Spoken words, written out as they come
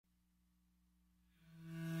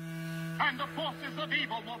and the forces of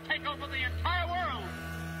evil will take over the entire world.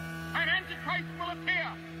 An Antichrist will appear.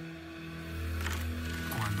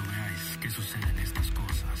 Cuando veáis que suceden estas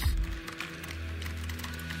cosas,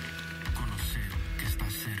 conoced que está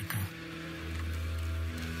cerca,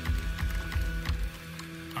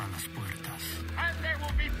 a las puertas. And there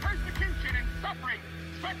will be persecution and suffering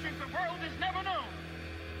such as the world has never known.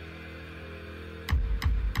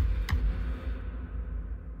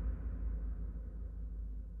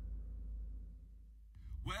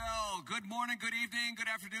 Well, good morning, good evening, good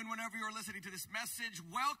afternoon, whenever you're listening to this message.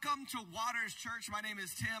 Welcome to Waters Church. My name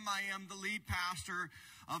is Tim. I am the lead pastor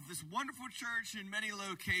of this wonderful church in many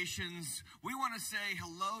locations. We want to say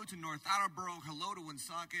hello to North Attleboro, hello to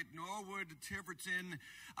Woonsocket, Norwood, Tiverton,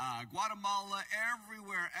 Guatemala,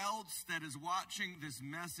 everywhere else that is watching this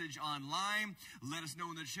message online. Let us know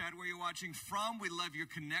in the chat where you're watching from. We love your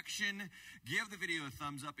connection. Give the video a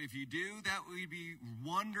thumbs up if you do. That would be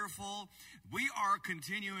wonderful. We are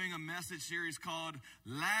continuing a message series called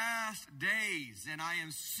Last Days, and I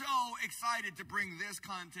am so excited to bring this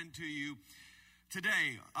content to you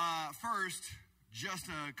today. First, just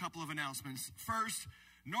a couple of announcements. First,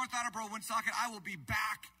 North Attleboro, Woonsocket, I will be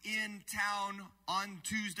back in town on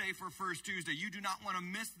Tuesday for First Tuesday. You do not want to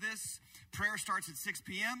miss this. Prayer starts at 6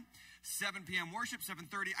 p.m., 7 p.m. worship,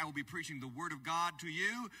 7:30. I will be preaching the Word of God to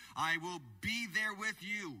you. I will be there with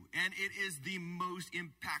you, and it is the most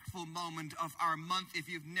impactful moment of our month. If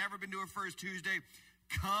you've never been to a First Tuesday,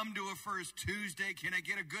 come to a First Tuesday. Can I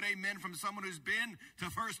get a good amen from someone who's been to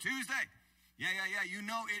First Tuesday? Yeah. You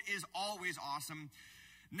know it is always awesome.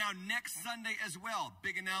 Now, next Sunday as well,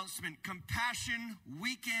 big announcement, Compassion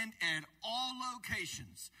Weekend at all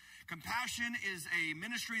locations. Compassion is a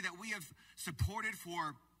ministry that we have supported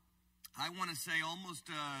for, I want to say, almost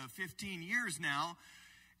 15 years now.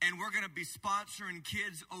 And we're going to be sponsoring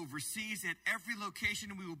kids overseas at every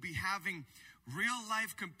location. We will be having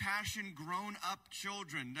real-life compassion grown-up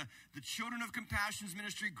children. The Children of Compassion's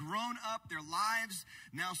ministry, grown up, their lives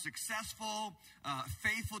now successful,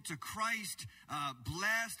 faithful to Christ,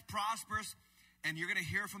 blessed, prosperous. And you're going to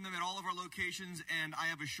hear from them at all of our locations. And I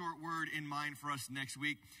have a short word in mind for us next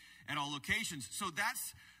week at all locations. So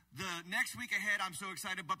that's the next week ahead. I'm so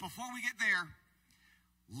excited. But before we get there,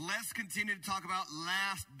 let's continue to talk about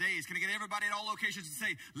last days. Can I get everybody at all locations to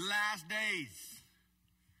say last days?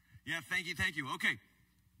 Yeah, thank you. Okay,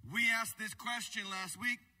 we asked this question last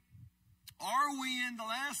week. Are we in the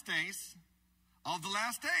last days of the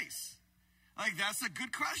last days? Like, that's a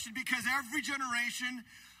good question, because every generation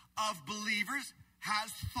of believers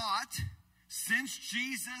has thought since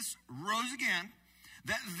Jesus rose again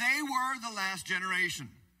that they were the last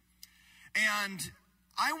generation. And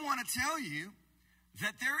I want to tell you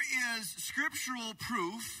that there is scriptural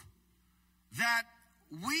proof that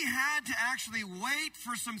we had to actually wait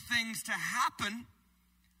for some things to happen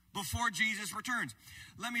before Jesus returns.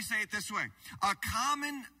 Let me say it this way. A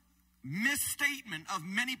common misstatement of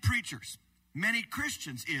many preachers, many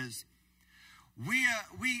Christians, is we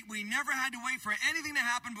never had to wait for anything to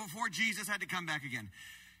happen before Jesus had to come back again.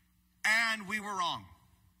 And we were wrong.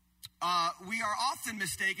 We are often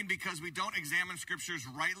mistaken because we don't examine scriptures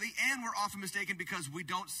rightly, and we're often mistaken because we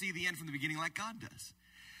don't see the end from the beginning like God does.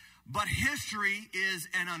 But history is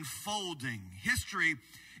an unfolding. History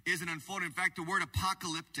is an unfolding. In fact, the word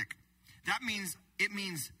apocalyptic, that means, it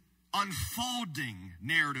means unfolding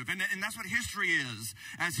narrative. And that's what history is,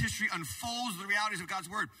 as history unfolds the realities of God's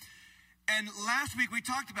word. And last week we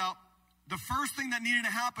talked about the first thing that needed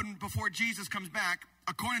to happen before Jesus comes back,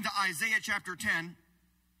 according to Isaiah chapter 10,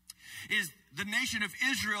 is the nation of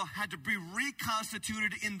Israel had to be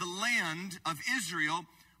reconstituted in the land of Israel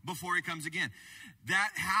before he comes again.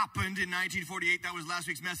 That happened in 1948. That was last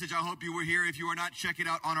week's message. I hope you were here. If you were not, check it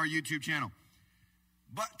out on our YouTube channel.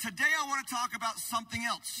 But today I want to talk about something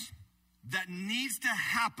else that needs to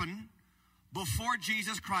happen before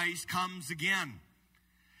Jesus Christ comes again.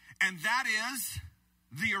 And that is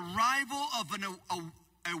the arrival of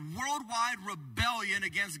a worldwide rebellion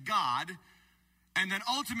against God, and then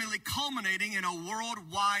ultimately culminating in a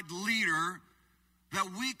worldwide leader that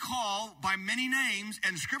we call by many names,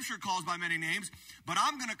 and Scripture calls by many names, but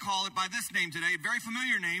I'm going to call it by this name today, a very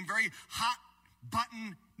familiar name, very hot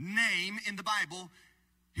button name in the Bible.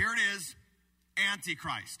 Here it is,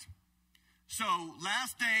 Antichrist. So,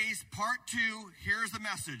 last days, part 2, here's the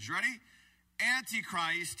message. Ready?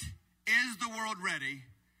 Antichrist, is the world ready?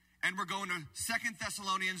 And we're going to 2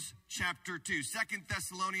 Thessalonians chapter 2. 2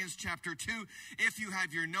 Thessalonians chapter 2. If you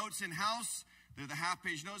have your notes in house, they're the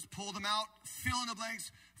half-page notes. Pull them out, fill in the blanks,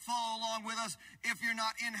 follow along with us. If you're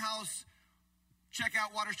not in house, check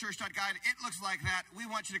out waterschurch.guide. It looks like that. We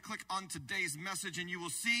want you to click on today's message, and you will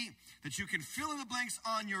see that you can fill in the blanks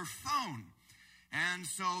on your phone. And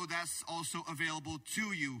so that's also available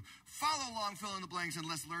to you. Follow along, fill in the blanks, and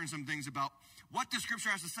let's learn some things about what the scripture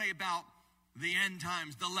has to say about the end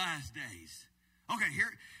times, the last days. Okay,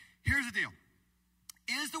 here's the deal.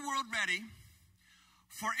 Is the world ready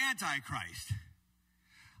for Antichrist?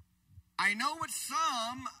 I know what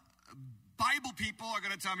some Bible people are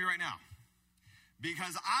going to tell me right now,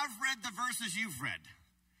 because I've read the verses you've read.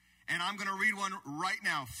 And I'm going to read one right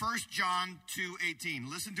now. 1 John 2:18.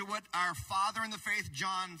 Listen to what our father in the faith,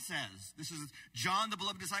 John, says. This is John, the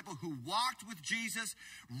beloved disciple, who walked with Jesus,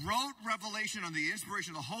 wrote Revelation on the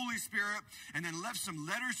inspiration of the Holy Spirit, and then left some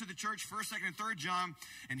letters to the church, 1st, 2nd, and 3rd John.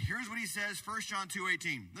 And here's what he says, 1 John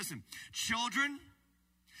 2:18. Listen, children,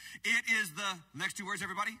 it is the, next two words,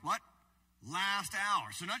 everybody, what? Last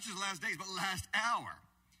hour. So not just last days, but last hour.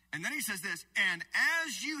 And then he says this, and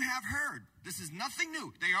as you have heard, this is nothing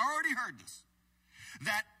new, they already heard this,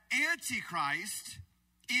 that Antichrist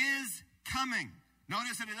is coming.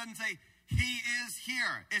 Notice that it doesn't say he is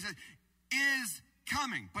here. It says is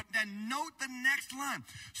coming. But then note the next line.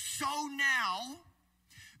 So now,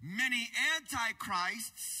 many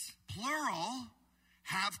antichrists, plural,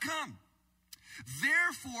 have come.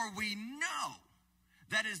 Therefore, we know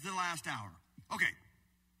that is the last hour. Okay.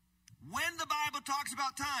 When the Bible talks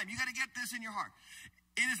about time, you got to get this in your heart.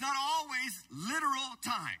 It is not always literal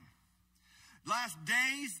time. Last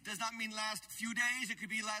days does not mean last few days. It could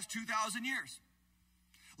be last 2,000 years.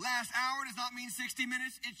 Last hour does not mean 60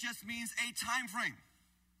 minutes. It just means a time frame.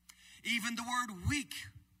 Even the word week.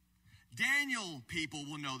 Daniel people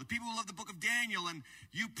will know. The people who love the book of Daniel, and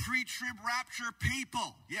you pre-trib rapture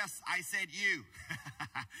people. Yes, I said you.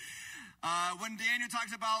 When Daniel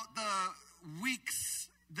talks about the weeks,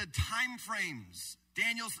 the time frames,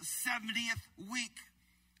 Daniel's 70th week,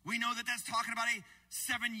 we know that that's talking about a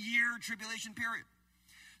 7-year tribulation period.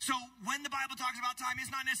 So when the Bible talks about time, it's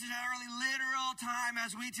not necessarily literal time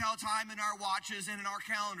as we tell time in our watches and in our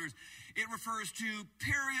calendars. It refers to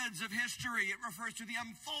periods of history. It refers to the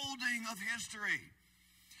unfolding of history.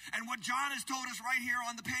 And what John has told us right here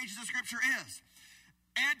on the pages of Scripture is,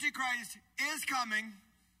 Antichrist is coming,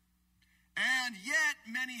 and yet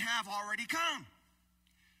many have already come.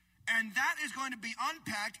 And that is going to be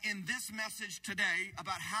unpacked in this message today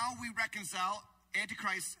about how we reconcile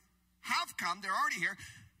Antichrists have come, they're already here,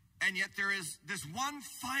 and yet there is this one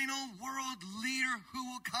final world leader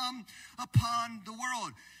who will come upon the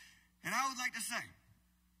world. And I would like to say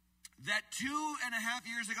that 2.5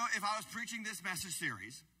 years ago, if I was preaching this message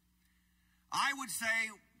series, I would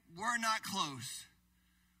say we're not close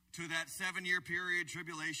to that 7-year period,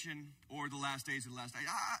 tribulation, or the last days of the last days.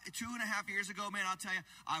 2.5 years ago, man, I'll tell you,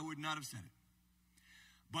 I would not have said it.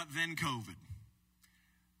 But then COVID.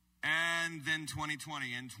 And then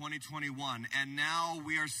 2020 and 2021. And now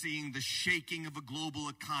we are seeing the shaking of a global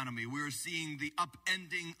economy. We are seeing the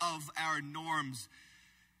upending of our norms.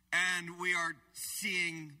 And we are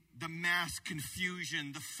seeing the mass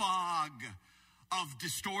confusion, the fog of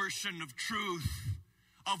distortion of truth,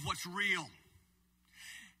 of what's real.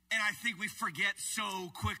 And I think we forget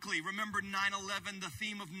so quickly. Remember 9/11, the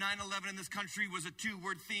theme of 9/11 in this country was a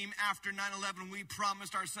 2-word theme. After 9/11, we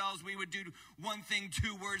promised ourselves we would do one thing,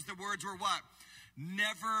 2 words. The words were what?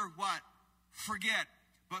 Never what? Forget.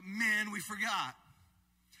 But man, we forgot.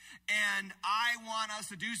 And I want us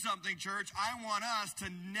to do something, church. I want us to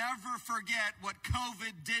never forget what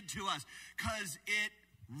COVID did to us, because it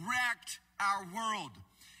wrecked our world.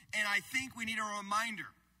 And I think we need a reminder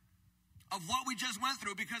of what we just went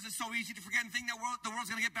through, because it's so easy to forget and think that the world's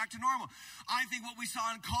going to get back to normal. I think what we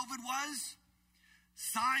saw in COVID was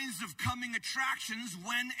signs of coming attractions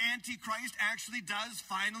when Antichrist actually does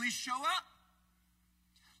finally show up.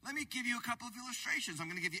 Let me give you a couple of illustrations. I'm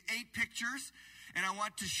going to give you 8 pictures, and I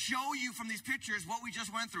want to show you from these pictures what we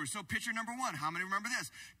just went through. So picture number 1, how many remember this?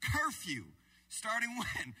 Curfew, starting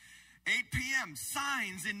when? 8 p.m.,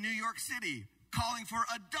 signs in New York City calling for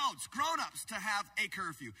adults, grown-ups, to have a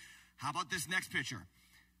curfew. How about this next picture?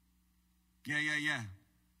 Yeah.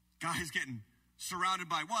 Guys getting surrounded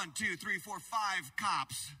by 1, 2, 3, 4, 5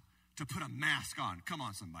 cops to put a mask on. Come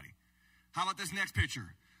on, somebody. How about this next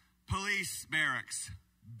picture? Police barracks,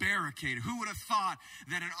 barricaded. Who would have thought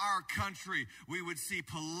that in our country we would see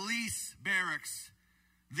police barracks,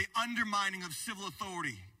 the undermining of civil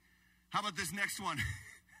authority? How about this next one?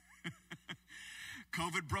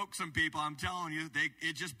 COVID broke some people. I'm telling you,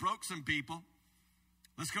 it just broke some people.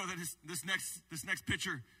 Let's go to this next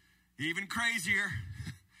picture, even crazier.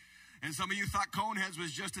 And some of you thought Coneheads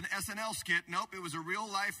was just an SNL skit. Nope, it was a real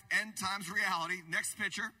life end times reality. Next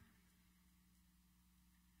picture.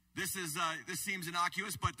 This seems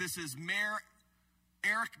innocuous, but this is Mayor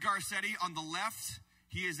Eric Garcetti on the left.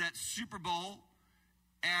 He is at Super Bowl,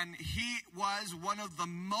 and he was one of the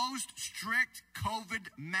most strict COVID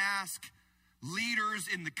mask leaders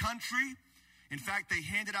in the country. In fact, they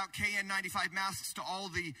handed out KN95 masks to all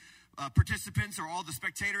the participants or all the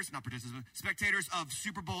spectators of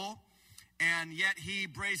Super Bowl. And yet he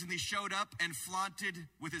brazenly showed up and flaunted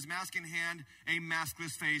with his mask in hand a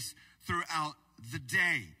maskless face throughout the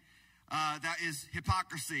day. That is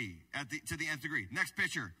hypocrisy to the nth degree. Next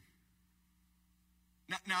picture.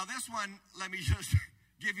 Now this one, let me just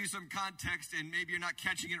give you some context, and maybe you're not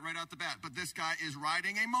catching it right out the bat, but this guy is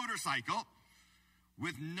riding a motorcycle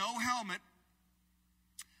with no helmet,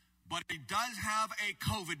 but he does have a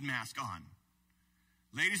COVID mask on.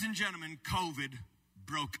 Ladies and gentlemen, COVID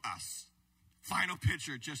broke us. Final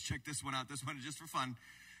picture. Just check this one out. This one is just for fun.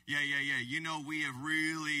 Yeah. You know, we have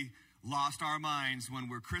really lost our minds when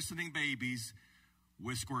we're christening babies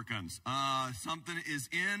with squirt guns. Something is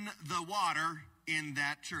in the water in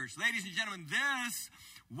that church. Ladies and gentlemen, this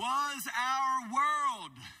was our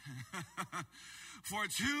world. For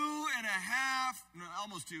 2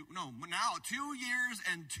 years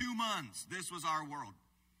and 2 months, this was our world.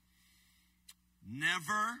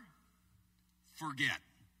 Never forget.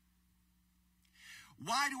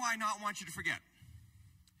 Why do I not want you to forget?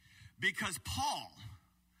 Because Paul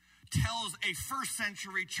tells a first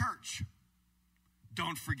century church,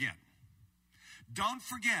 don't forget. Don't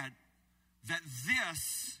forget that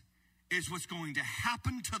this is what's going to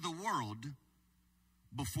happen to the world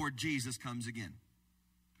before Jesus comes again.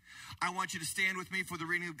 I want you to stand with me for the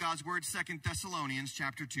reading of God's word, 2 Thessalonians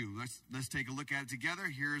chapter 2. Let's take a look at it together.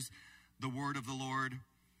 Here's the word of the Lord.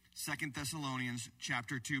 2 Thessalonians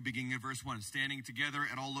chapter 2, beginning at verse 1. Standing together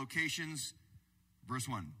at all locations, verse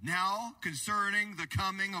 1. Now, concerning the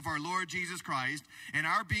coming of our Lord Jesus Christ and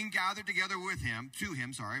our being gathered together to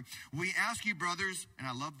him, we ask you, brothers, and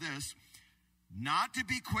I love this, not to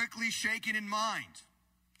be quickly shaken in mind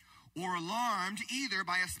or alarmed either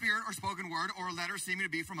by a spirit or spoken word or a letter seeming to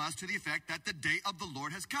be from us to the effect that the day of the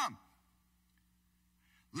Lord has come.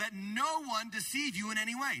 Let no one deceive you in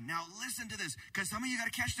any way. Now listen to this, because some of you got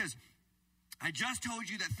to catch this. I just told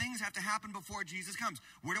you that things have to happen before Jesus comes.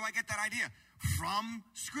 Where do I get that idea? From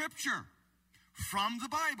Scripture, from the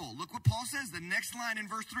Bible. Look what Paul says, the next line in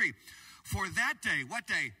verse 3. For that day, what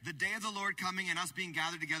day? The day of the Lord coming and us being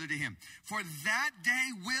gathered together to him. For that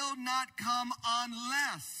day will not come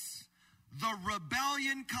unless the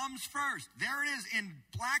rebellion comes first. There it is in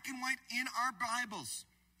black and white in our Bibles.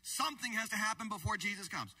 Something has to happen before Jesus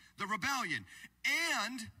comes. The rebellion.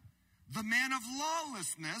 And the man of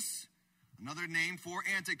lawlessness, another name for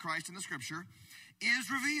Antichrist in the Scripture, is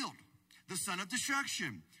revealed. The son of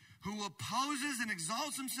destruction, who opposes and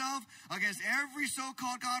exalts himself against every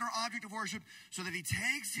so-called God or object of worship, so that he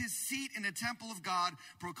takes his seat in the temple of God,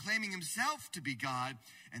 proclaiming himself to be God.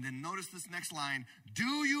 And then notice this next line.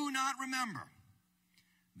 Do you not remember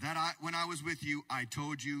that when I was with you, I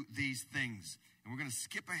told you these things? And we're going to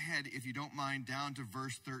skip ahead, if you don't mind, down to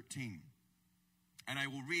verse 13. And I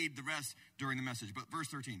will read the rest during the message. But verse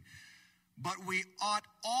 13. But we ought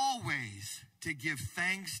always to give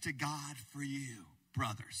thanks to God for you,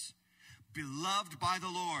 brothers, beloved by the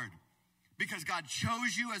Lord, because God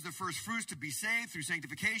chose you as the first fruits to be saved through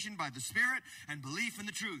sanctification by the Spirit and belief in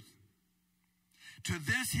the truth. To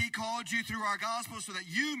this he called you through our gospel, so that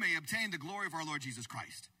you may obtain the glory of our Lord Jesus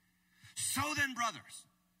Christ. So then, brothers,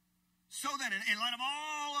 in light of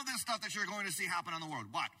all of this stuff that you're going to see happen on the world,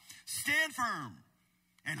 what? Stand firm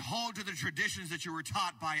and hold to the traditions that you were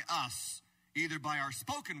taught by us, either by our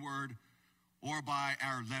spoken word or by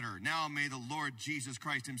our letter. Now may the Lord Jesus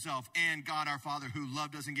Christ himself and God our Father, who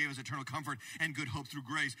loved us and gave us eternal comfort and good hope through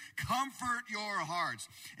grace, comfort your hearts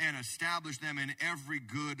and establish them in every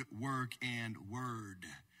good work and word.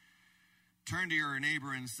 Turn to your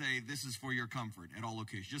neighbor and say, this is for your comfort at all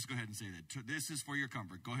locations. Just go ahead and say that. This is for your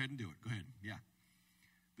comfort. Go ahead and do it. Go ahead. Yeah.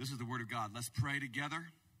 This is the word of God. Let's pray together.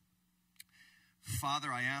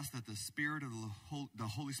 Father, I ask that the Spirit of the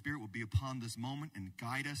Holy Spirit will be upon this moment and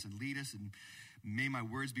guide us and lead us, and may my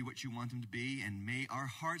words be what you want them to be, and may our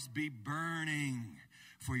hearts be burning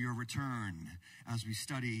for your return as we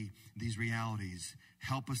study these realities.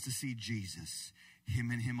 Help us to see Jesus, him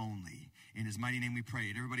and him only. In his mighty name we pray.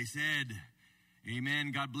 And everybody said,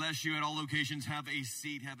 amen. God bless you at all locations. Have a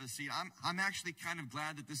seat. Have a seat. I'm actually kind of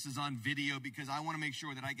glad that this is on video, because I want to make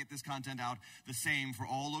sure that I get this content out the same for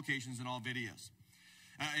all locations and all videos,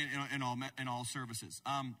 in all services.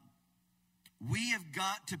 We have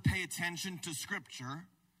got to pay attention to Scripture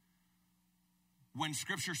when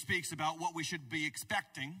Scripture speaks about what we should be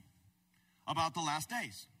expecting about the last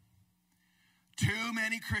days. Too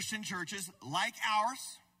many Christian churches like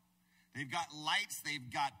ours. They've got lights, they've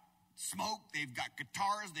got smoke, they've got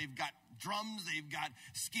guitars, they've got drums, they've got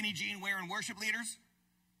skinny jean wearing worship leaders.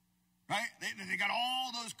 Right? They got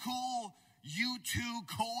all those cool U2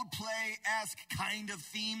 Coldplay-esque kind of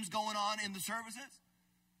themes going on in the services.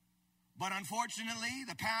 But unfortunately,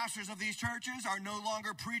 the pastors of these churches are no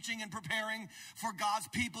longer preaching and preparing for God's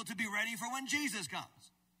people to be ready for when Jesus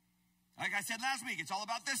comes. Like I said last week, it's all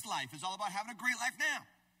about this life. It's all about having a great life now.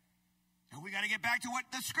 And we got to get back to what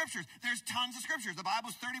the scriptures. There's tons of scriptures. The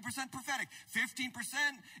Bible's 30% prophetic. 15%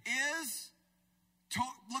 is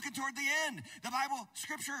looking toward the end. The Bible,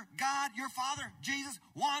 scripture, God, your Father, Jesus,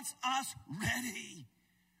 wants us ready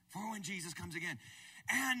for when Jesus comes again.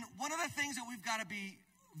 And one of the things that we've got to be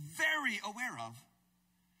very aware of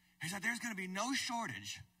is that there's going to be no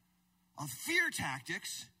shortage of fear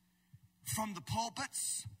tactics from the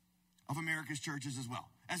pulpits of America's churches as well.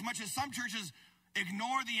 As much as some churches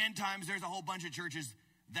ignore the end times, there's a whole bunch of churches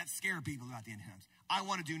that scare people about the end times. I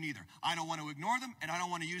want to do neither. I don't want to ignore them, and I don't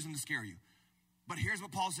want to use them to scare you. But here's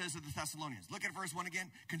what Paul says to the Thessalonians. Look at verse 1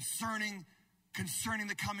 again. Concerning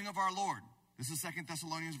the coming of our Lord. This is 2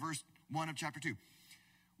 Thessalonians verse 1 of chapter 2.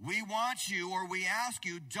 We want you, or we ask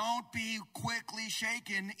you, don't be quickly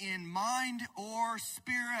shaken in mind or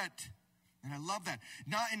spirit. And I love that.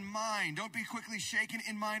 Not in mind. Don't be quickly shaken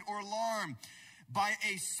in mind or alarmed by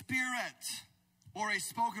a spirit or a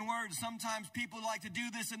spoken word. Sometimes people like to do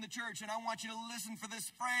this in the church, and I want you to listen for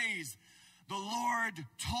this phrase. The Lord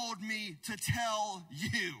told me to tell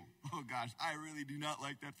you. Oh gosh, I really do not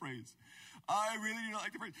like that phrase. I really do not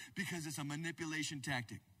like the phrase because it's a manipulation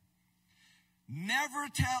tactic. Never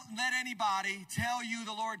let anybody tell you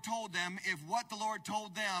the Lord told them if what the Lord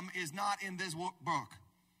told them is not in this book.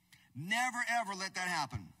 Never, ever let that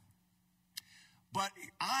happen. But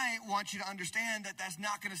I want you to understand that that's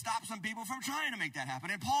not going to stop some people from trying to make that happen.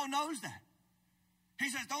 And Paul knows that. He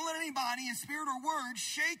says, don't let anybody in spirit or word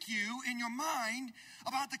shake you in your mind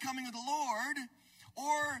about the coming of the Lord,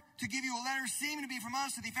 or to give you a letter seeming to be from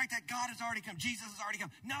us to the effect that God has already come, Jesus has already come.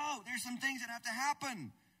 No, there's some things that have to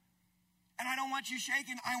happen. And I don't want you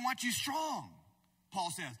shaken. I want you strong, Paul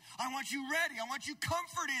says. I want you ready. I want you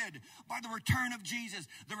comforted by the return of Jesus.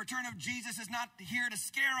 The return of Jesus is not here to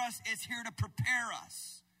scare us. It's here to prepare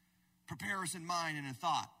us. Prepare us in mind and in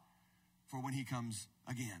thought for when he comes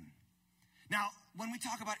again. Now, when we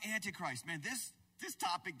talk about Antichrist, man, this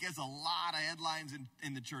topic gets a lot of headlines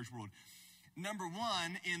in the church world. Number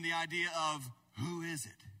one, in the idea of who is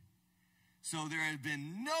it? So there has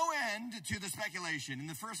been no end to the speculation. In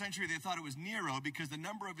the first century, they thought it was Nero because the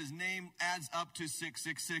number of his name adds up to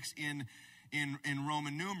 666 in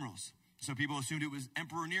Roman numerals. So people assumed it was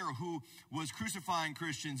Emperor Nero who was crucifying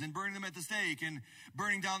Christians and burning them at the stake and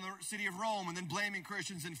burning down the city of Rome and then blaming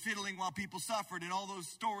Christians and fiddling while people suffered and all those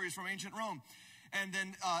stories from ancient Rome. And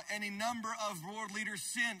then any number of world leaders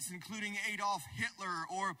since, including Adolf Hitler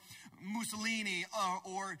or Mussolini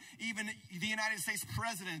or even the United States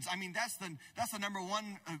presidents. I mean, that's the number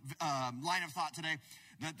one line of thought today,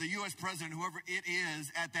 that the U.S. president, whoever it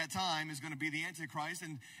is at that time, is going to be the Antichrist.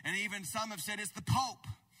 And even some have said it's the Pope,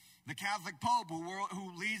 the Catholic Pope,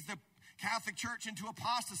 who leads the Catholic Church into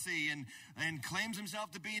apostasy and claims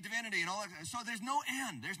himself to be a divinity and all that. So there's no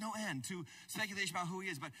end to speculation about who he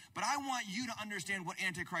is. But I want you to understand what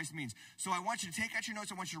Antichrist means. So I want you to take out your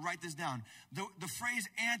notes. I want you to write this down. The phrase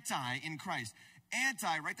anti in Christ.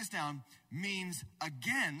 Anti, write this down, means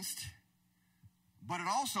against, but it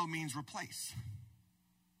also means replace.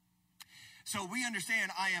 So we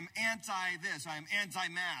understand I am anti this, I am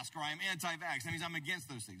anti-mask, or I am anti-vax. That means I'm against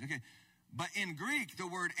those things. Okay. But in Greek, the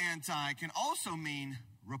word anti can also mean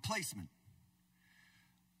replacement.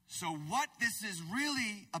 So what this is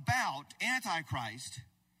really about, Antichrist,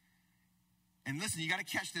 and listen, you got to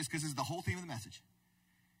catch this because this is the whole theme of the message,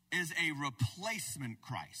 is a replacement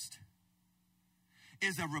Christ.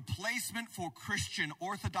 Is a replacement for Christian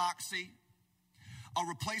orthodoxy, a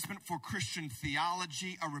replacement for Christian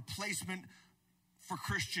theology, a replacement for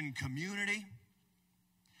Christian community.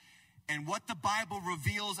 And what the Bible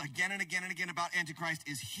reveals again and again and again about Antichrist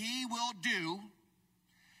is he will do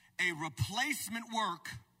a replacement work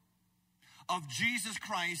of Jesus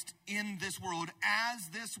Christ in this world as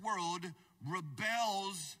this world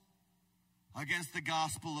rebels against the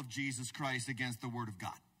gospel of Jesus Christ, against the word of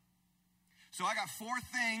God. So I got 4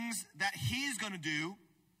 things that he's going to do.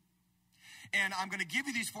 And I'm going to give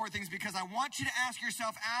you these 4 things because I want you to ask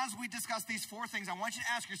yourself, as we discuss these 4 things, I want you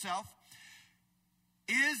to ask yourself,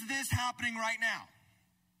 is this happening right now?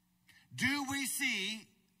 Do we see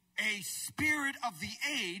a spirit of the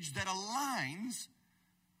age that aligns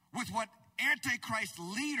with what Antichrist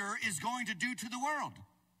leader is going to do to the world.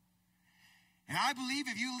 And I believe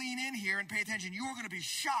if you lean in here and pay attention, you are going to be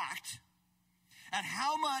shocked at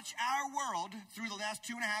how much our world, through the last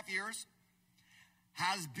 2.5 years,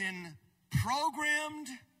 has been programmed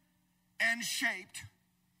and shaped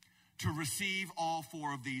to receive all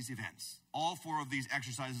 4 of these events, all 4 of these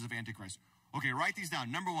exercises of Antichrist. Okay, write these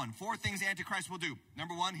down. Number 1, 4 things Antichrist will do.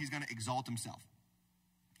 Number 1, he's going to exalt himself.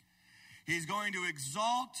 He's going to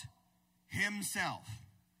exalt himself.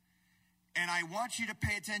 And I want you to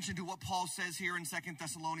pay attention to what Paul says here in 2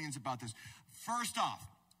 Thessalonians about this. First off,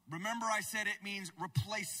 remember I said it means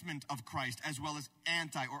replacement of Christ as well as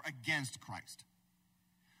anti or against Christ.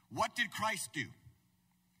 What did Christ do?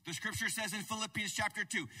 The scripture says in Philippians chapter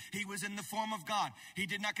 2, he was in the form of God. He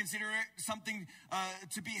did not consider it something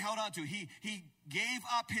to be held on to. He gave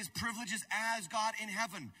up his privileges as God in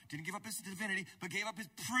heaven. Didn't give up his divinity, but gave up his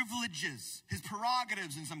privileges, his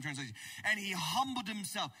prerogatives in some translations. And he humbled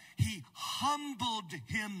himself. He humbled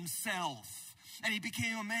himself. And he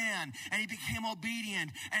became a man, and he became obedient,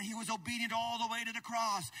 and he was obedient all the way to the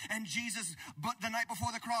cross. And Jesus, but the night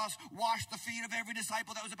before the cross, washed the feet of every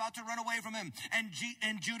disciple that was about to run away from him, and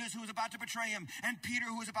Judas, who was about to betray him, and Peter,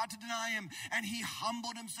 who was about to deny him. And he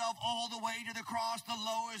humbled himself all the way to the cross, the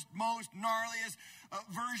lowest, most gnarliest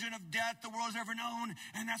version of death the world's ever known.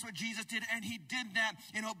 And that's what Jesus did, and he did that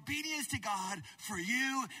in obedience to God for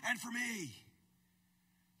you and for me.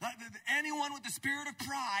 Anyone with the spirit of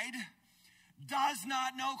pride does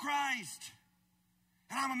not know Christ.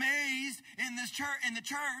 And I'm amazed in this church, in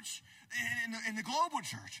the global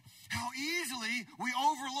church, how easily we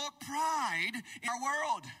overlook pride in our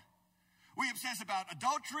world. We obsess about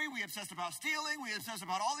adultery, we obsess about stealing, we obsess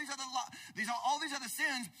about all these other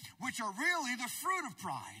sins, which are really the fruit of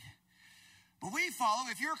pride. But we follow,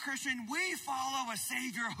 if you're a Christian, we follow a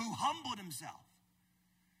Savior who humbled himself.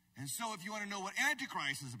 And so if you want to know what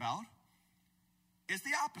Antichrist is about, it's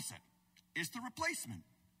the opposite. It's the replacement.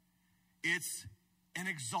 It's an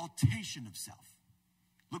exaltation of self.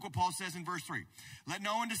 Look what Paul says in verse 3. Let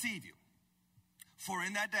no one deceive you. For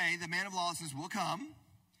in that day, the man of lawlessness will come,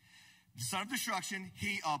 the son of destruction.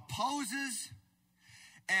 He opposes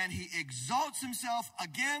and he exalts himself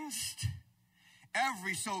against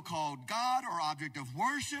every so-called God or object of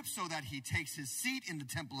worship, so that he takes his seat in the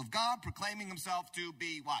temple of God, proclaiming himself to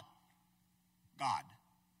be what? God.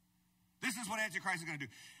 This is what Antichrist is going to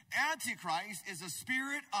do. Antichrist is a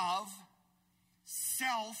spirit of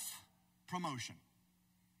self-promotion.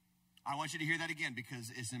 I want you to hear that again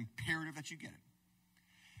because it's imperative that you get it.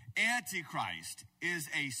 Antichrist is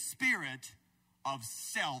a spirit of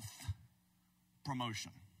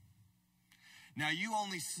self-promotion. Now, you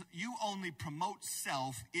only promote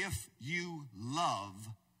self if you love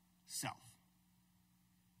self.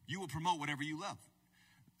 You will promote whatever you love.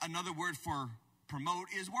 Another word for promote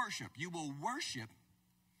is worship. You will worship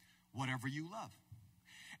whatever you love.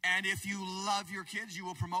 And if you love your kids, you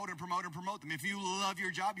will promote and promote and promote them. If you love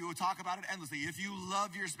your job, you will talk about it endlessly. If you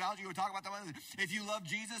love your spouse, you will talk about them endlessly. If you love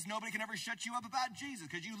Jesus, nobody can ever shut you up about Jesus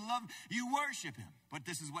because you worship him. But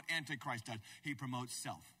this is what Antichrist does. He promotes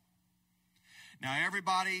self. Now,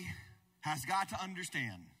 everybody has got to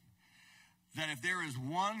understand that if there is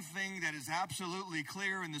one thing that is absolutely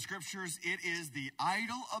clear in the scriptures, it is the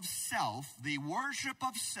idol of self, the worship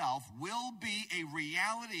of self will be a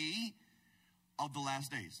reality of the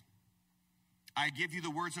last days. I give you the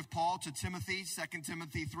words of Paul to Timothy, 2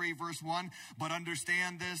 Timothy 3, verse 1. But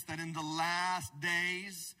understand this, that in the last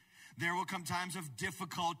days there will come times of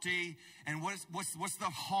difficulty. And what's the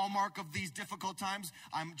hallmark of these difficult times?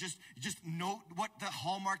 Just note what the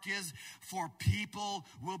hallmark is. For people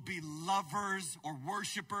will be lovers or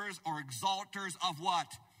worshipers or exalters of what?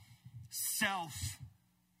 Self.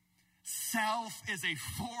 Self is a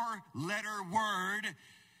 4-letter word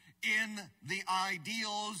in the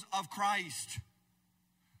ideals of Christ.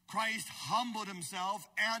 Christ humbled himself.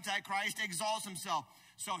 Antichrist exalts himself.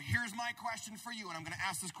 So here's my question for you, and I'm going to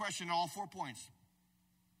ask this question in all 4 points.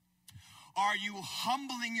 Are you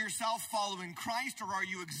humbling yourself following Christ, or are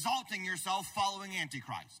you exalting yourself following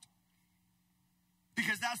Antichrist?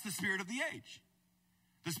 Because that's the spirit of the age.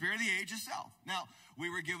 The spirit of the age is self. Now,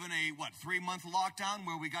 we were given a, 3-month lockdown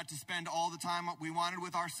where we got to spend all the time we wanted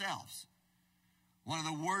with ourselves. One of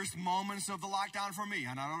the worst moments of the lockdown for me,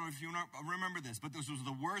 and I don't know if you remember this, but this was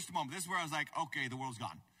the worst moment. This is where I was like, okay, the world's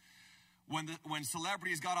gone. When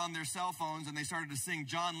celebrities got on their cell phones and they started to sing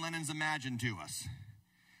John Lennon's Imagine to us.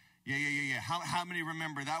 Yeah. How many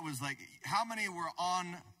remember? That was like, how many were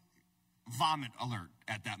on vomit alert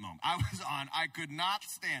at that moment? I could not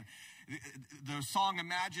stand. The song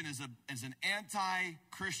Imagine is an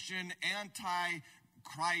anti-Christian,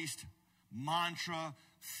 anti-Christ mantra,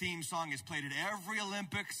 theme song. It's played at every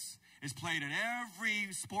Olympics. It's played at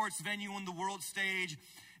every sports venue on the world stage.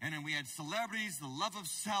 And then we had celebrities, the love of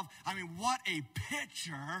self. I mean, what a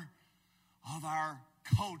picture of our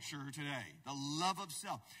culture today, the love of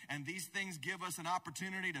self. And these things give us an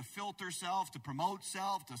opportunity to filter self, to promote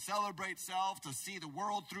self, to celebrate self, to see the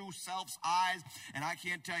world through self's eyes. And I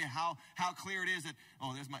can't tell you how clear it is that,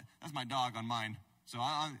 oh, that's my dog on mine. So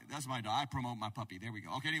that's my dog. I promote my puppy. There we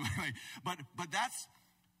go. Okay, anyway, but that's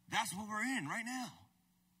what we're in right now.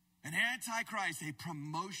 An Antichrist, a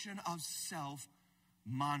promotion of self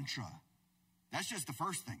mantra. That's just the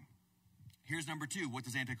first thing. Here's number 2. What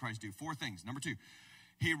does Antichrist do? 4 things. Number 2,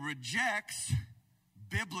 he rejects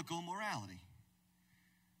biblical morality.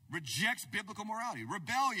 Rejects biblical morality.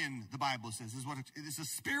 Rebellion, the Bible says, is a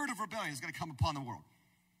spirit of rebellion that's going to come upon the world.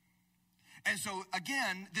 And so,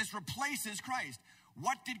 again, this replaces Christ.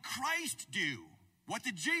 What did Christ do? What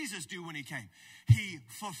did Jesus do when he came? He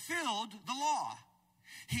fulfilled the law.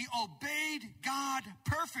 He obeyed God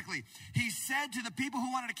perfectly. He said to the people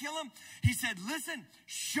who wanted to kill him, he said, listen,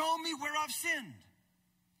 show me where I've sinned.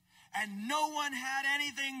 And no one had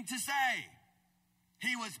anything to say.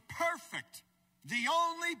 He was perfect. The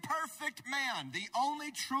only perfect man, the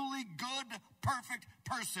only truly good, perfect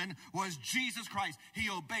person was Jesus Christ. He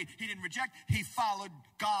obeyed. He didn't reject. He followed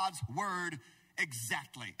God's word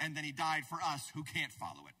exactly. And then he died for us who can't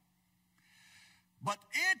follow it. But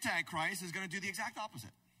Antichrist is going to do the exact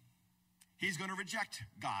opposite. He's going to reject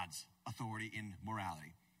God's authority in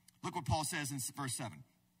morality. Look what Paul says in verse 7.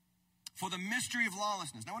 For the mystery of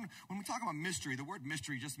lawlessness. Now, when we talk about mystery, the word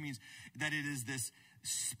mystery just means that it is this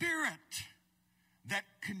spirit that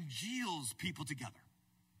congeals people together.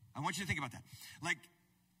 I want you to think about that. Like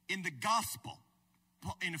in the gospel,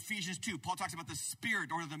 in Ephesians 2, Paul talks about the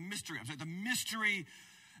spirit or the mystery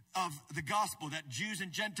of the gospel, that Jews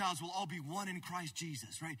and Gentiles will all be one in Christ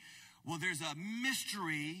Jesus, right? Well, there's a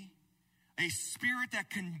mystery, a spirit that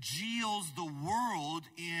congeals the world.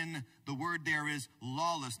 In the word there is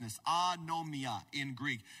lawlessness, anomia in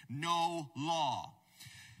Greek, no law.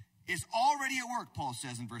 Is already at work, Paul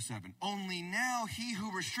says in verse 7. Only now he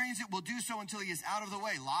who restrains it will do so until he is out of the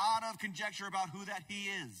way. A lot of conjecture about who that he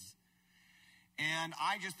is. And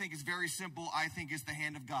I just think it's very simple. I think it's the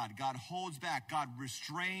hand of God. God holds back. God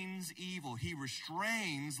restrains evil. He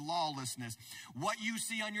restrains lawlessness. What you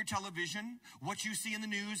see on your television, what you see in the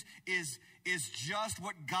news is just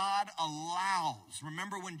what God allows.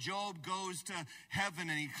 Remember when Job goes to heaven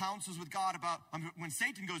and he counsels with God about, when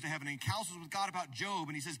Satan goes to heaven and he counsels with God about Job,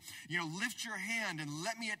 and he says, lift your hand and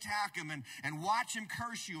let me attack him and watch him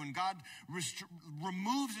curse you. And God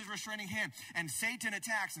removes his restraining hand, and Satan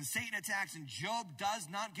attacks, and Job does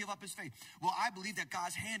not give up his faith. Well, I believe that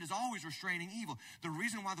God's hand is always restraining evil. The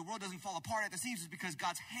reason why the world doesn't fall apart at the seams is because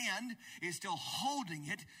God's hand is still holding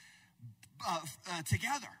it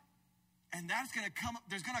together. And that's going to come.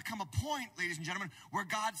 There's going to come a point, ladies and gentlemen, where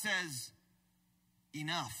God says,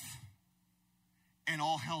 enough. And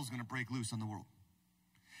all hell's going to break loose on the world.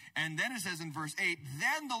 And then it says in verse 8,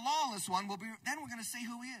 then the lawless one will be, then we're going to see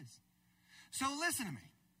who he is. So listen to me.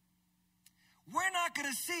 We're not going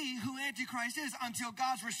to see who Antichrist is until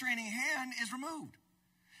God's restraining hand is removed.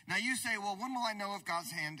 Now you say, well, when will I know if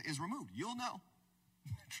God's hand is removed? You'll know.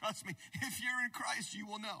 Trust me. If you're in Christ, you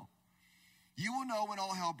will know. You will know when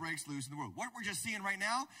all hell breaks loose in the world. What we're just seeing right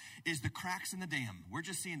now is the cracks in the dam. We're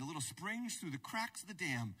just seeing the little springs through the cracks of the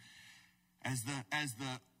dam as the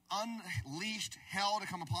unleashed hell to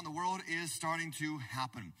come upon the world is starting to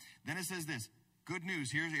happen. Then it says this, good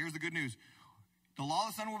news. Here's the good news. The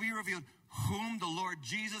lawless son will be revealed, whom the Lord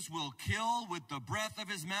Jesus will kill with the breath of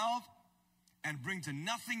his mouth and bring to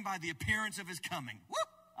nothing by the appearance of his coming. Woo!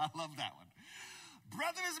 I love that one.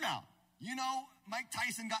 Breath of his mouth. Mike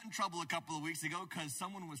Tyson got in trouble a couple of weeks ago because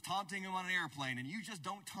someone was taunting him on an airplane, and you just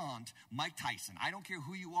don't taunt Mike Tyson. I don't care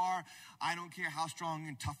who you are. I don't care how strong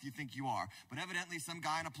and tough you think you are. But evidently some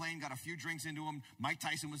guy on a plane got a few drinks into him. Mike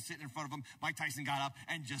Tyson was sitting in front of him. Mike Tyson got up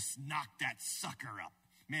and just knocked that sucker up.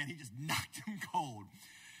 Man, he just knocked him cold.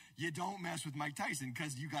 You don't mess with Mike Tyson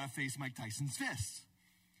because you got to face Mike Tyson's fists.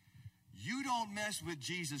 You don't mess with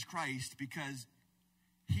Jesus Christ because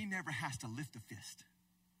he never has to lift a fist.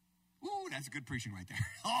 Ooh, that's good preaching right there.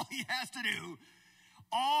 All he has to do,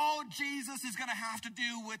 all Jesus is going to have to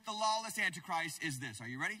do with the lawless Antichrist is this. Are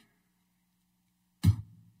you ready?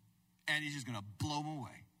 And he's just going to blow him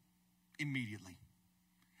away immediately.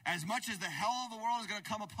 As much as the hell of the world is going to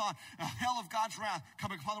come upon, the hell of God's wrath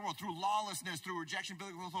coming upon the world through lawlessness, through rejection of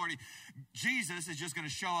biblical authority, Jesus is just going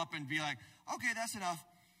to show up and be like, okay, that's enough,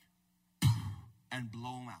 and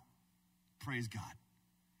blow him out. Praise God.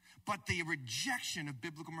 but the rejection of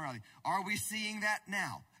biblical morality. Are we seeing that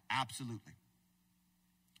now? Absolutely.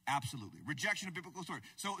 Absolutely. Rejection of biblical authority.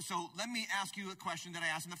 So let me ask you a question that I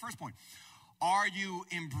asked in the first point. Are you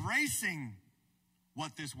embracing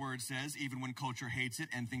what this word says, even when culture hates it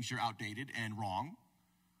and thinks you're outdated and wrong?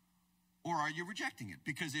 Or are you rejecting it?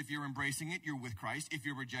 Because if you're embracing it, you're with Christ. If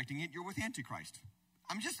you're rejecting it, you're with Antichrist.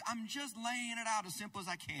 I'm just laying it out as simple as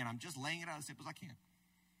I can. I'm just laying it out as simple as I can.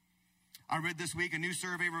 I read this week a new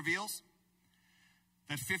survey reveals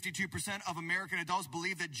that 52% of American adults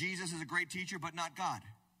believe that Jesus is a great teacher, but not God.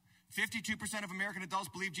 52% of American adults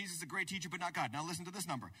believe Jesus is a great teacher, but not God. Now listen to this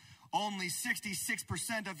number. Only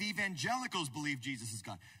 66% of evangelicals believe Jesus is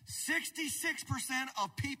God. 66%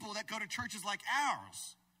 of people that go to churches like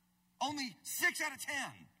ours, only 6 out of 10,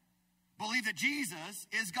 believe that Jesus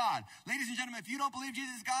is God. Ladies and gentlemen, if you don't believe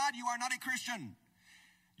Jesus is God, you are not a Christian.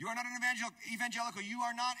 You are not an evangelical. You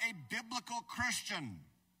are not a biblical Christian.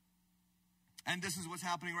 And this is what's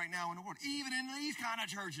happening right now in the world. Even in these kind of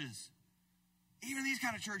churches. Even in these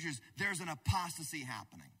kind of churches, there's an apostasy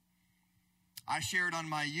happening. I shared on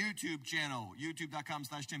my YouTube channel,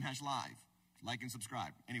 youtube.com/TimHashLive. Like and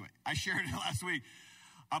subscribe. Anyway, I shared it last week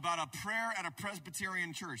about a prayer at a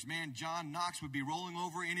Presbyterian church. Man, John Knox would be rolling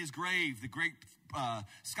over in his grave. The great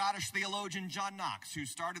Scottish theologian John Knox, who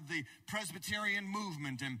started the Presbyterian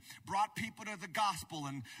movement and brought people to the gospel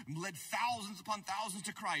and led thousands upon thousands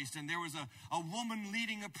to Christ. And there was a woman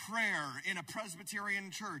leading a prayer in a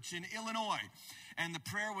Presbyterian church in Illinois. And the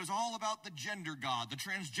prayer was all about the gender God, the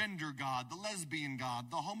transgender God, the lesbian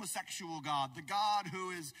God, the homosexual God, the God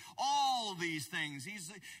who is all these things.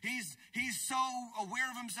 He's so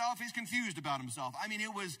aware of himself, he's confused about himself. I mean,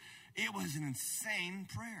 it was an insane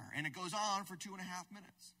prayer, and it goes on for 2.5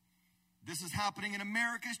 minutes. This is happening in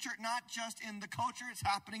America's church, not just in the culture, it's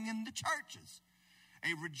happening in the churches.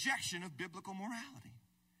 A rejection of biblical morality.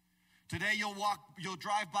 Today you'll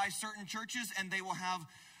drive by certain churches and they will have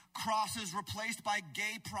crosses replaced by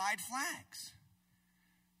gay pride flags.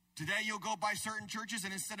 Today you'll go by certain churches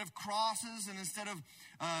and instead of crosses and instead of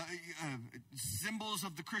symbols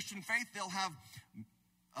of the Christian faith, they'll have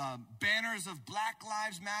banners of Black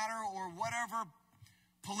Lives Matter or whatever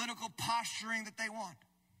political posturing that they want.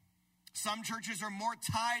 Some churches are more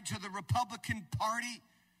tied to the Republican Party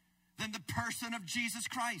than the person of Jesus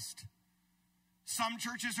Christ. Some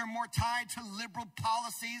churches are more tied to liberal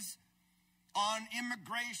policies on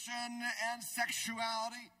immigration and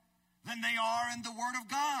sexuality than they are in the Word of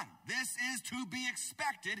God. This is to be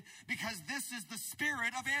expected because this is the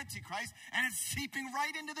spirit of Antichrist and it's seeping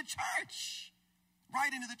right into the church.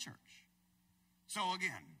 Right into the church. So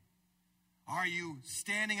again, are you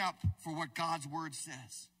standing up for what God's Word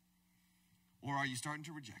says? Or are you starting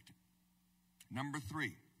to reject it? Number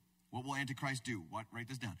 3, what will Antichrist do? Write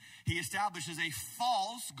this down. He establishes a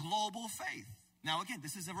false global faith. Now again,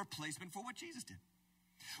 this is a replacement for what Jesus did.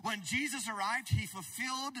 When Jesus arrived, he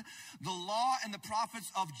fulfilled the law and the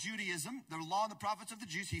prophets of Judaism, the law and the prophets of the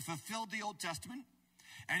Jews. He fulfilled the Old Testament,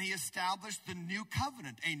 and he established the new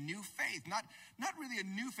covenant, a new faith. Not really a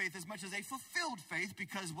new faith as much as a fulfilled faith,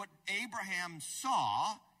 because what Abraham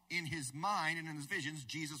saw in his mind and in his visions,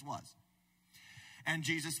 Jesus was. And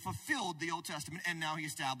Jesus fulfilled the Old Testament, and now he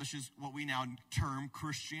establishes what we now term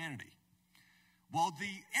Christianity. Well,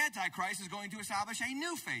 the Antichrist is going to establish a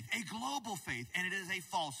new faith, a global faith, and it is a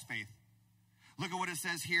false faith. Look at what it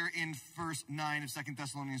says here in verse 9 of 2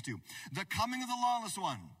 Thessalonians 2. The coming of the lawless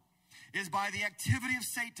one is by the activity of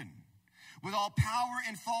Satan, with all power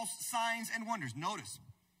and false signs and wonders. Notice,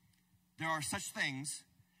 there are such things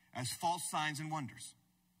as false signs and wonders.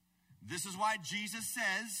 This is why Jesus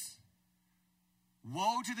says,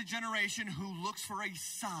 woe to the generation who looks for a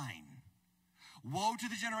sign. Woe to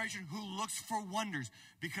the generation who looks for wonders,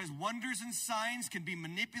 because wonders and signs can be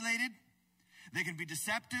manipulated, they can be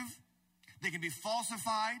deceptive, they can be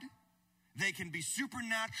falsified, they can be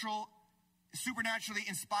supernaturally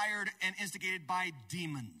inspired and instigated by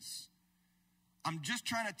demons. I'm just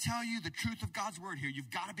trying to tell you the truth of God's word here. You've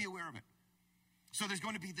got to be aware of it. So there's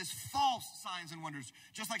going to be this false signs and wonders,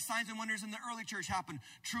 just like signs and wonders in the early church happened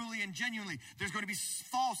truly and genuinely. There's going to be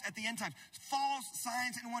false at the end times, false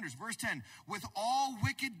signs and wonders. Verse 10, with all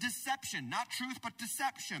wicked deception, not truth, but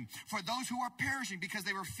deception, for those who are perishing because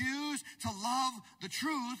they refuse to love the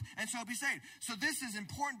truth and so be saved. So this is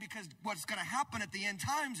important because what's going to happen at the end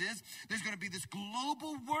times is there's going to be this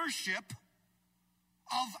global worship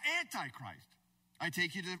of Antichrist. I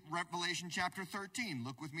take you to Revelation chapter 13.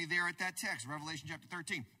 Look with me there at that text, Revelation chapter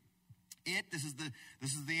 13. This is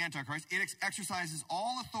the Antichrist. It exercises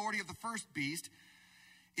all authority of the first beast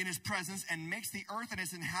in his presence and makes the earth and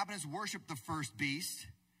its inhabitants worship the first beast,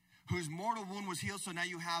 whose mortal wound was healed. So now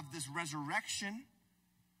you have this resurrection.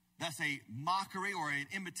 That's a mockery or an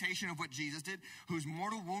imitation of what Jesus did, whose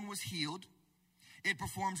mortal wound was healed. It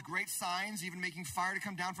performs great signs, even making fire to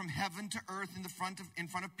come down from heaven to earth in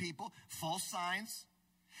front of people, false signs.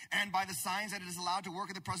 And by the signs that it is allowed to work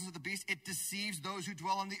in the presence of the beast, it deceives those who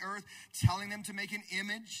dwell on the earth, telling them to make an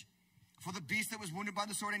image for the beast that was wounded by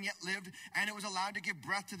the sword and yet lived. And it was allowed to give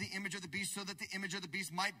breath to the image of the beast, so that the image of the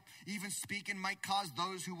beast might even speak and might cause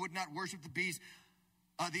those who would not worship the beast,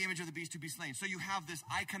 the image of the beast, to be slain. So you have this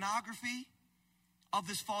iconography of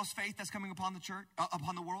this false faith that's coming upon the church,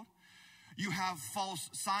 upon the world. You have false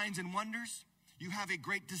signs and wonders. You have a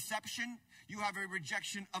great deception. You have a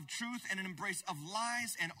rejection of truth and an embrace of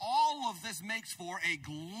lies. And all of this makes for a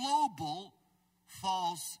global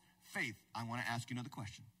false faith. I want to ask you another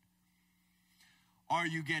question. Are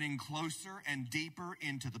you getting closer and deeper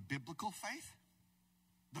into the biblical faith?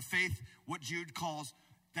 The faith, what Jude calls,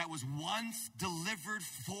 that was once delivered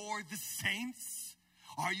for the saints?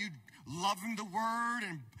 Are you loving the word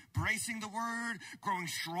and embracing the word, growing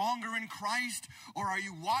stronger in Christ? Or are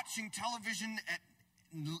you watching television at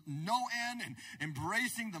no end and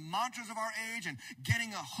embracing the mantras of our age and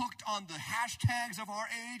getting hooked on the hashtags of our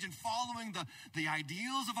age and following the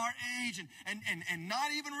ideals of our age and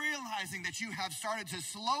not even realizing that you have started to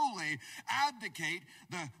slowly abdicate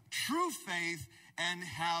the true faith and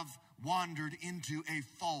have wandered into a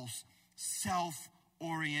false,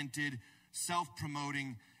 self-oriented,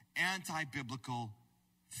 self-promoting, anti-biblical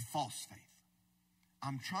false faith?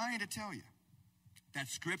 I'm trying to tell you that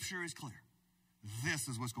Scripture is clear. This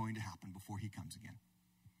is what's going to happen before he comes again.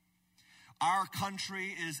 Our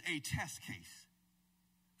country is a test case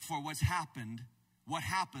for what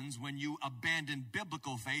happens when you abandon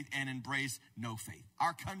biblical faith and embrace no faith.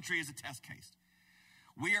 Our country is a test case.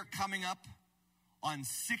 We are coming up on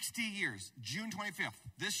 60 years. June 25th,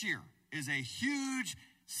 this year, is a huge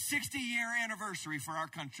 60-year anniversary for our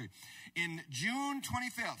country. In June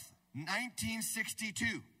 25th,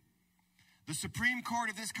 1962, the Supreme Court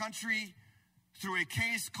of this country, through a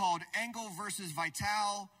case called Engel versus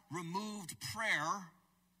Vital, removed prayer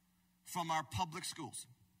from our public schools.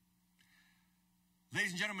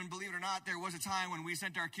 Ladies and gentlemen, believe it or not, there was a time when we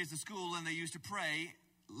sent our kids to school and they used to pray,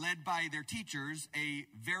 led by their teachers, a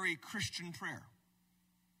very Christian prayer.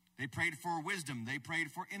 They prayed for wisdom. They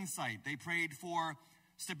prayed for insight. They prayed for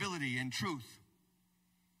stability and truth.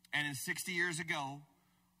 And 60 years ago,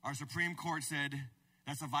 our Supreme Court said,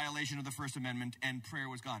 that's a violation of the First Amendment, and prayer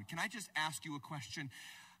was gone. Can I just ask you a question?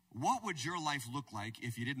 What would your life look like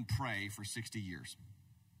if you didn't pray for 60 years?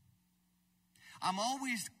 I'm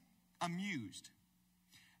always amused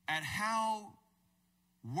at how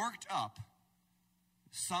worked up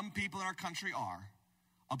some people in our country are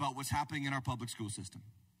about what's happening in our public school system.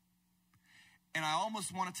 And I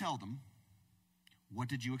almost want to tell them, what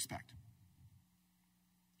did you expect?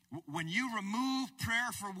 When you remove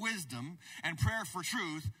prayer for wisdom and prayer for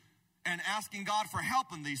truth and asking God for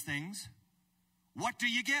help in these things, what do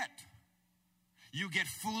you get? You get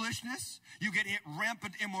foolishness, you get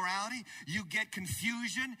rampant immorality, you get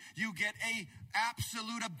confusion, you get a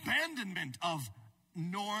absolute abandonment of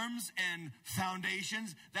norms and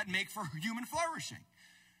foundations that make for human flourishing.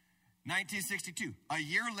 1962, a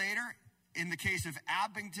year later, in the case of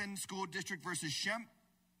Abington School District versus Shemp,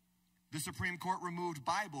 the Supreme Court removed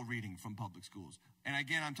Bible reading from public schools. And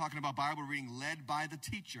again, I'm talking about Bible reading led by the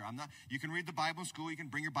teacher. You can read the Bible in school, you can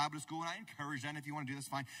bring your Bible to school, and I encourage that, and if you want to do this,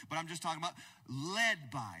 fine. But I'm just talking about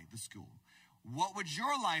led by the school. What would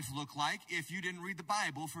your life look like if you didn't read the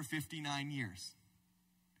Bible for 59 years?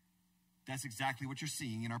 That's exactly what you're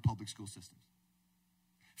seeing in our public school systems.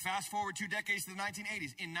 Fast forward 2 decades to the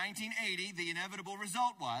 1980s. In 1980, the inevitable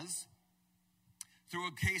result was, through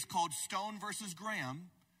a case called Stone versus Graham,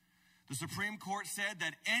 the Supreme Court said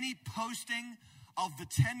that any posting of the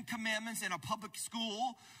 10 Commandments in a public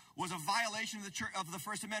school was a violation of the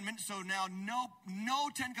First Amendment. So now no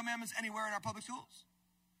 10 Commandments anywhere in our public schools.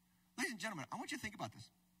 Ladies and gentlemen, I want you to think about this.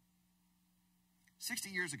 60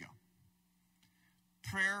 years ago,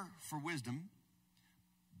 prayer for wisdom,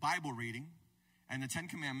 Bible reading, and the 10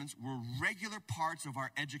 Commandments were regular parts of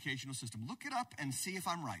our educational system. Look it up and see if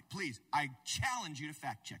I'm right. Please, I challenge you to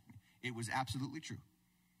fact check me. It was absolutely true.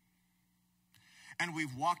 And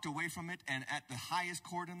we've walked away from it, and at the highest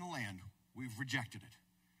court in the land, we've rejected it.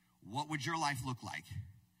 What would your life look like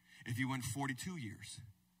if you went 42 years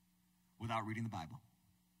without reading the Bible?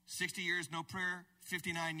 60 years, no prayer.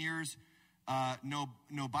 59 years,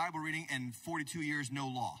 no Bible reading. And 42 years, no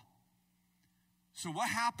law. So what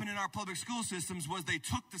happened in our public school systems was they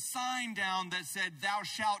took the sign down that said, "Thou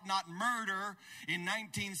shalt not murder" in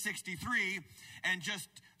 1963, and just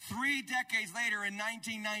 3 decades later in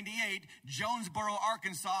 1998, Jonesboro,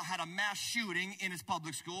 Arkansas had a mass shooting in its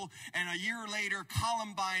public school, and a year later,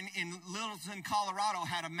 Columbine in Littleton, Colorado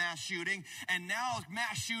had a mass shooting, and now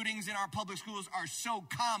mass shootings in our public schools are so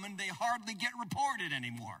common they hardly get reported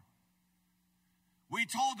anymore. We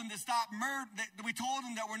told them to stop we told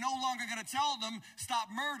them that we're no longer going to tell them stop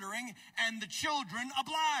murdering, and the children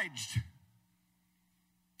obliged.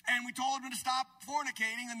 And we told them to stop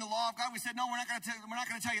fornicating in the law of God. We said, no, we're not going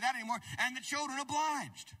to tell you that anymore. And the children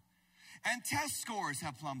obliged. And test scores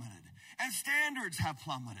have plummeted. And standards have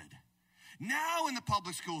plummeted. Now in the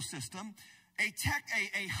public school system, a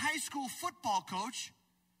high school football coach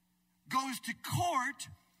goes to court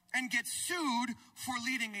and gets sued for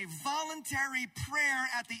leading a voluntary prayer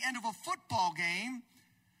at the end of a football game,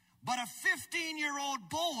 but a 15-year-old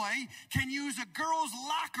boy can use a girl's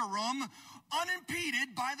locker room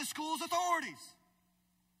unimpeded by the school's authorities.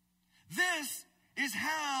 This is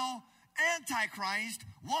how Antichrist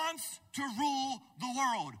wants to rule the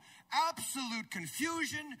world. Absolute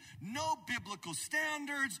confusion, no biblical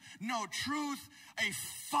standards, no truth, a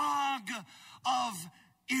fog of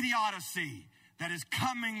idiocy that is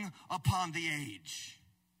coming upon the age.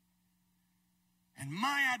 And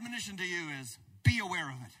my admonition to you is, be aware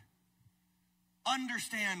of it.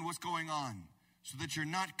 Understand what's going on so that you're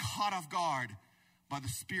not caught off guard by the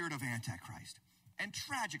spirit of Antichrist. And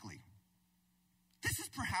tragically, this is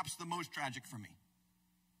perhaps the most tragic for me.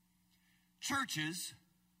 Churches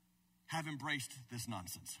have embraced this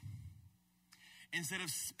nonsense. Instead of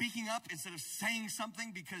speaking up, instead of saying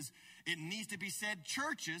something because it needs to be said,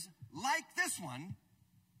 churches like this one,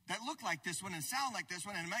 that look like this one and sound like this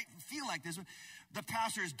one and might feel like this one, the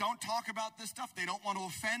pastors don't talk about this stuff. They don't want to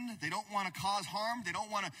offend. They don't want to cause harm. They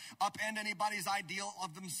don't want to upend anybody's ideal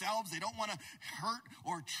of themselves. They don't want to hurt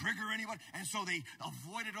or trigger anybody. And so they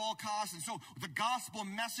avoid at all costs. And so the gospel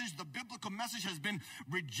message, the biblical message has been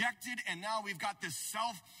rejected. And now we've got this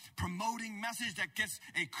self-promoting message that gets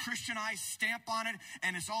a Christianized stamp on it.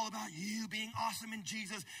 And it's all about you being awesome in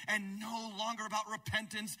Jesus and no longer about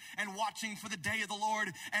repentance and watching for the day of the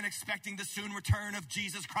Lord and expecting the soon return of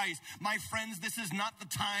Jesus Christ. My friends, this is not the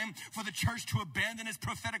time for the church to abandon its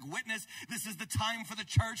prophetic witness. This is the time for the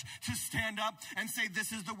church to stand up and say,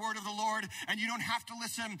 this is the word of the Lord, and you don't have to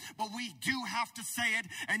listen, but we do have to say it,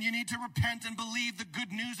 and you need to repent and believe the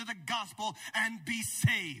good news of the gospel and be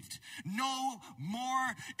saved. No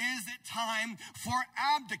more is it time for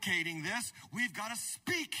abdicating this. We've got to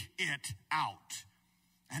speak it out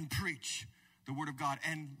and preach the word of God.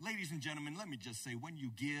 And ladies and gentlemen, let me just say, when you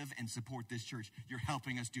give and support this church, you're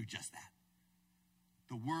helping us do just that.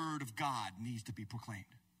 The word of God needs to be proclaimed.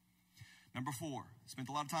 Number 4. Spent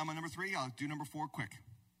a lot of time on number 3. I'll do number 4 quick.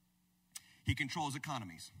 He controls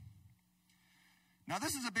economies. Now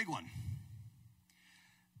this is a big one.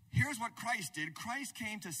 Here's what Christ did. Christ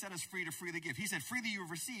came to set us free to freely give. He said, freely you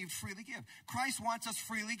have received, freely give. Christ wants us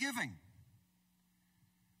freely giving.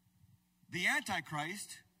 The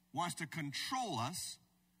Antichrist wants to control us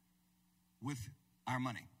with our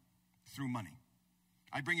money, through money.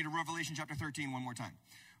 I bring you to Revelation chapter 13 one more time.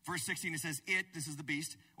 Verse 16, it says, this is the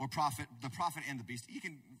beast, or prophet, the prophet and the beast. You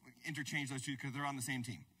can interchange those two because they're on the same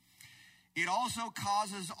team. It also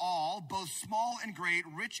causes all, both small and great,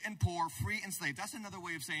 rich and poor, free and slave. That's another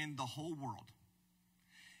way of saying the whole world.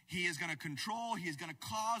 He is going to control, he's going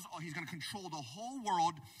to control the whole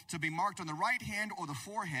world to be marked on the right hand or the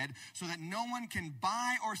forehead so that no one can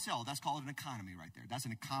buy or sell. That's called an economy right there. That's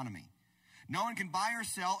an economy. No one can buy or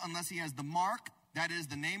sell unless he has the mark, that is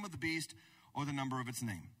the name of the beast or the number of its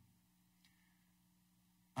name.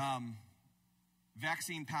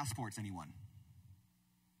 Vaccine passports, anyone?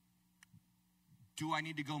 Do I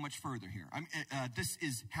need to go much further here? This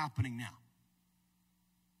is happening now.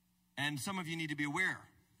 And some of you need to be aware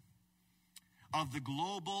of the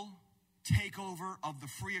global takeover of the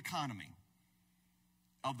free economy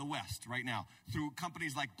of the West right now through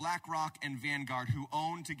companies like BlackRock and Vanguard, who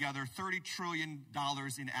own together $30 trillion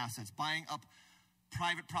in assets, buying up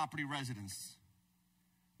private property residents,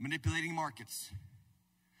 manipulating markets,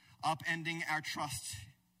 upending our trust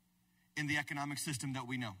in the economic system that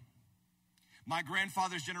we know. My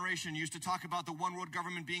grandfather's generation used to talk about the one world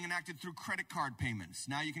government being enacted through credit card payments.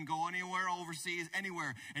 Now you can go anywhere overseas,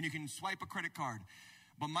 anywhere, and you can swipe a credit card.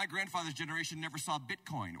 But my grandfather's generation never saw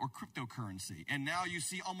Bitcoin or cryptocurrency. And now you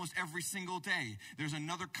see almost every single day, there's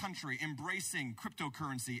another country embracing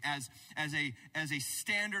cryptocurrency as a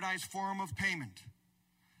standardized form of payment.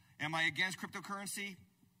 Am I against cryptocurrency?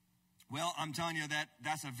 Well, I'm telling you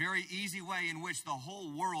that's a very easy way in which the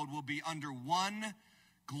whole world will be under one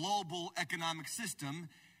global economic system,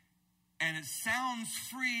 and it sounds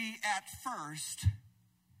free at first,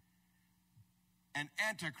 and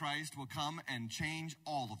Antichrist will come and change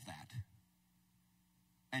all of that.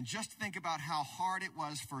 And just think about how hard it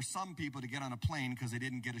was for some people to get on a plane because they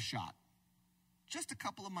didn't get a shot just a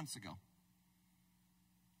couple of months ago.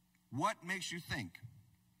 What makes you think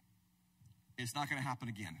it's not going to happen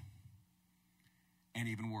again? And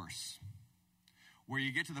even worse, where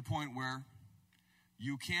you get to the point where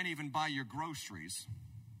you can't even buy your groceries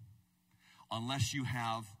unless you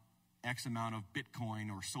have X amount of Bitcoin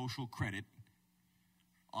or social credit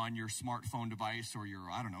on your smartphone device or your,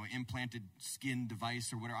 implanted skin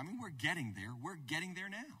device or whatever. I mean, we're getting there. We're getting there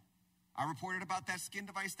now. I reported about that skin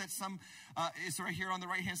device that is right here on the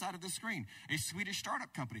right-hand side of the screen. A Swedish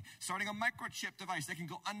startup company starting a microchip device that can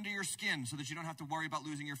go under your skin so that you don't have to worry about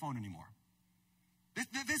losing your phone anymore.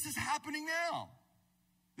 This is happening now.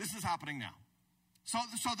 This is happening now. So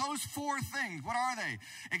those four things, what are they?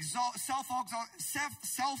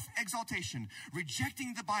 Self-exaltation,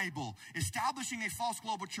 rejecting the Bible, establishing a false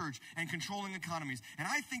global church, and controlling economies. And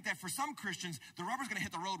I think that for some Christians, the rubber's going to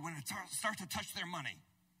hit the road when it starts to touch their money.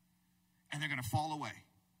 And they're going to fall away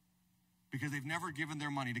because they've never given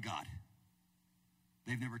their money to God.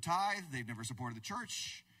 They've never tithed, they've never supported the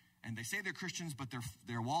church, and they say they're Christians, but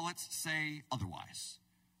their wallets say otherwise.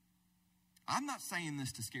 I'm not saying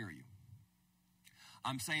this to scare you.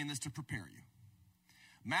 I'm saying this to prepare you.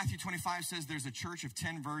 Matthew 25 says there's a church of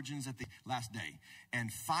 10 virgins at the last day,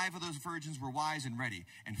 and 5 of those virgins were wise and ready,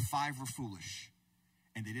 and 5 were foolish,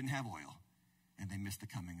 and they didn't have oil, and they missed the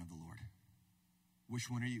coming of the Lord. Which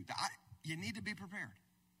one are you? You need to be prepared.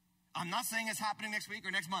 I'm not saying it's happening next week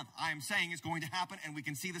or next month. I am saying it's going to happen, and we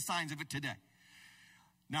can see the signs of it today.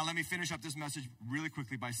 Now, let me finish up this message really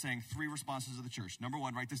quickly by saying 3 responses of the church. Number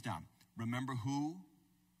 1, write this down. Remember who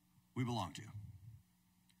we belong to.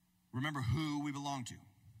 Remember who we belong to.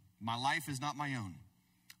 My life is not my own.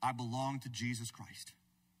 I belong to Jesus Christ.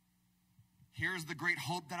 Here's the great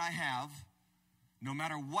hope that I have. No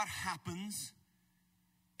matter what happens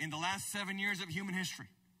in the last 7 years of human history,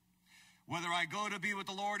 whether I go to be with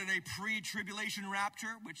the Lord in a pre-tribulation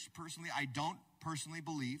rapture, which personally I don't personally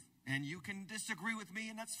believe, and you can disagree with me,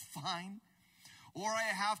 and that's fine, or I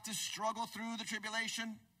have to struggle through the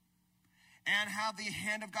tribulation and have the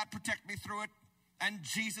hand of God protect me through it, and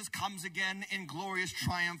Jesus comes again in glorious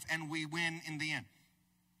triumph, and we win in the end.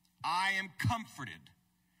 I am comforted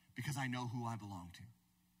because I know who I belong to.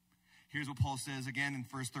 Here's what Paul says again in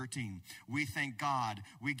verse 13. We thank God,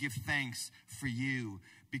 we give thanks for you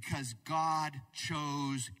because God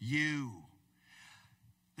chose you.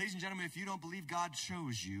 Ladies and gentlemen, if you don't believe God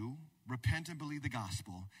chose you, repent and believe the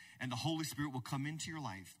gospel, and the Holy Spirit will come into your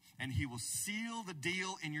life, and he will seal the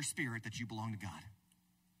deal in your spirit that you belong to God.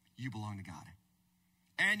 You belong to God.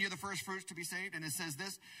 And you're the first fruits to be saved. And it says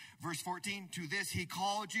this, verse 14, to this he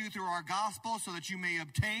called you through our gospel so that you may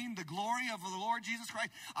obtain the glory of the Lord Jesus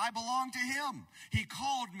Christ. I belong to him. He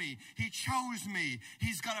called me. He chose me.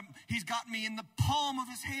 He's got me in the palm of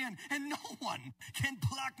his hand, and no one can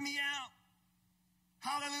pluck me out.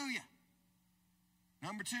 Hallelujah.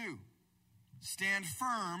 Number 2, stand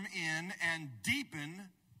firm in and deepen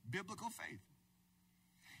biblical faith.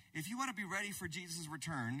 If you want to be ready for Jesus'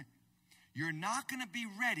 return, you're not going to be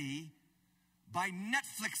ready by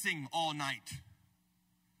Netflixing all night.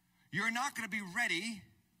 You're not going to be ready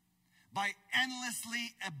by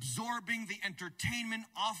endlessly absorbing the entertainment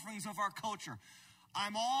offerings of our culture.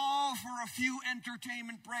 I'm all for a few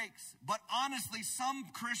entertainment breaks, but honestly, some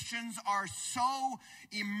Christians are so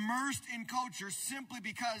immersed in culture simply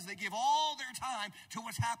because they give all their time to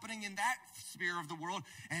what's happening in that sphere of the world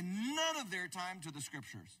and none of their time to the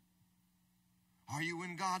scriptures. Are you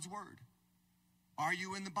in God's word? Are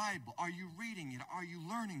you in the Bible? Are you reading it? Are you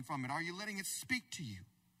learning from it? Are you letting it speak to you?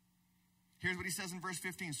 Here's what he says in verse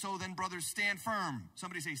 15. So then, brothers, stand firm.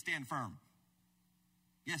 Somebody say, stand firm.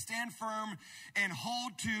 Yes, stand firm and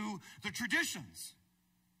hold to the traditions.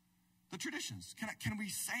 The traditions. Can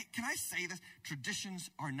I say this?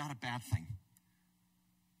 Traditions are not a bad thing.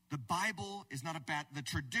 The Bible is not the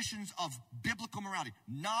traditions of biblical morality,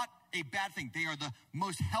 not a bad thing. They are the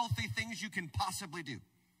most healthy things you can possibly do.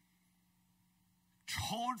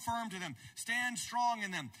 Hold firm to them, stand strong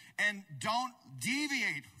in them, and don't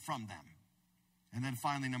deviate from them. And then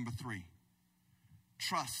finally, number 3,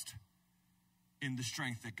 trust in the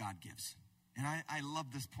strength that God gives. And I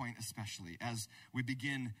love this point especially as we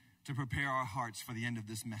begin to prepare our hearts for the end of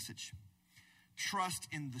this message. Trust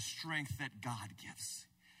in the strength that God gives.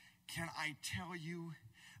 Can I tell you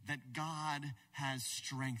that God has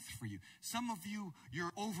strength for you. Some of you,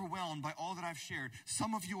 you're overwhelmed by all that I've shared.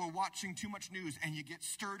 Some of you are watching too much news and you get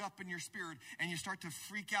stirred up in your spirit and you start to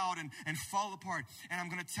freak out and fall apart. And I'm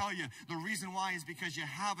going to tell you, the reason why is because you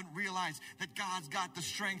haven't realized that God's got the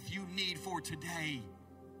strength you need for today.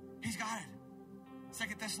 He's got it.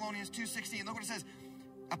 2 Thessalonians 2:16. Look what it says.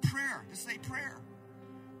 A prayer. This is a prayer.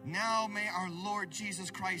 Now may our Lord Jesus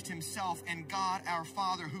Christ himself and God our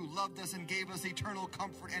Father, who loved us and gave us eternal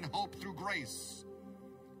comfort and hope through grace,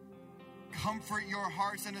 comfort your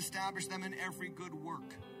hearts and establish them in every good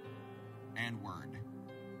work and word.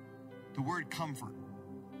 The word comfort,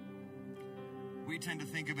 we tend to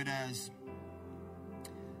think of it as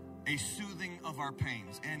a soothing of our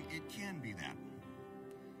pains, and it can be that.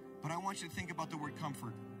 But I want you to think about the word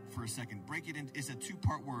comfort for a second. Break it in. It's a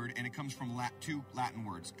two-part word, and it comes from two Latin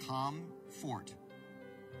words. Comfort.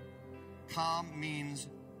 Com means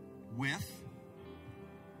with,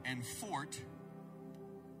 and fort,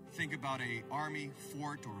 think about a army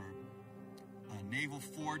fort or a naval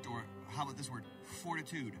fort, or how about this word?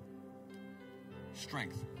 Fortitude.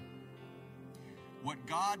 Strength. What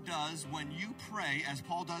God does when you pray, as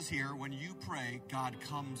Paul does here, when you pray, God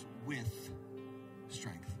comes with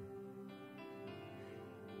strength.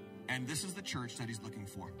 And this is the church that he's looking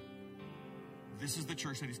for. This is the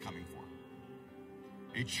church that he's coming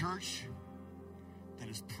for. A church that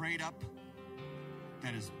is prayed up,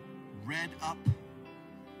 that is read up,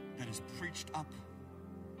 that is preached up,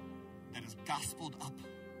 that is gospeled up,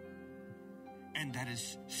 and that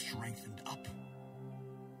is strengthened up.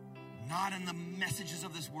 Not in the messages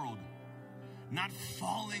of this world, not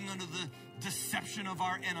falling under the deception of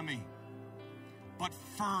our enemy, but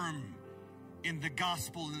firm in the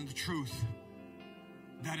gospel and the truth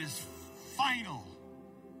that is final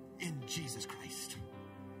in Jesus Christ.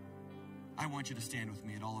 I want you to stand with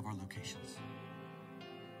me at all of our locations.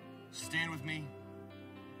 Stand with me.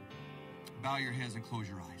 Bow your heads and close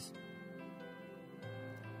your eyes.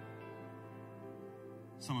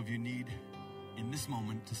 Some of you need, in this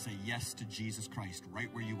moment, to say yes to Jesus Christ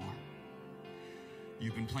right where you are.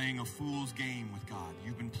 You've been playing a fool's game with God.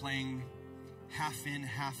 You've been playing half in,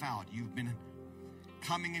 half out. You've been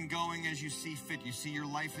coming and going as you see fit. You see your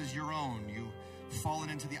life as your own. You've fallen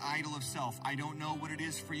into the idol of self. I don't know what it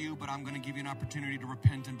is for you, but I'm going to give you an opportunity to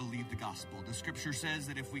repent and believe the gospel. The scripture says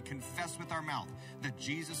that if we confess with our mouth that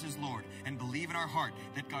Jesus is Lord and believe in our heart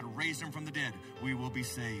that God raised him from the dead, we will be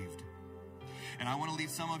saved. And I want to lead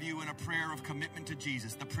some of you in a prayer of commitment to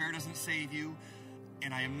Jesus. The prayer doesn't save you.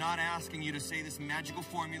 And I am not asking you to say this magical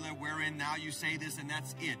formula wherein now you say this and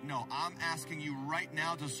that's it. No, I'm asking you right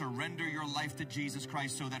now to surrender your life to Jesus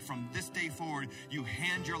Christ so that from this day forward, you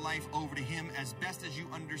hand your life over to him as best as you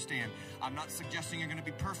understand. I'm not suggesting you're going to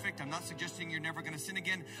be perfect. I'm not suggesting you're never going to sin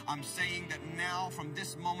again. I'm saying that now, from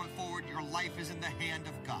this moment forward, your life is in the hand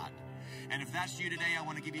of God. And if that's you today, I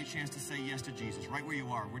want to give you a chance to say yes to Jesus right where you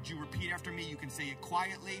are. Would you repeat after me? You can say it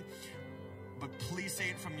quietly, but please say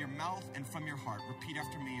it from your mouth and from your heart. Repeat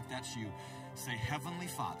after me if that's you. Say, Heavenly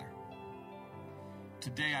Father,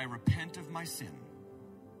 today I repent of my sin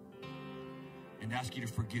and ask you to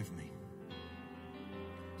forgive me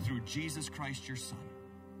through Jesus Christ, your Son.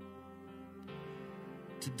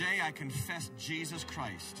 Today I confess Jesus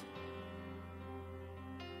Christ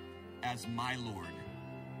as my Lord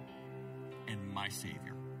and my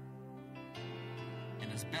Savior.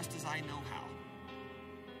 And as best as I know how,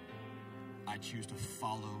 I choose to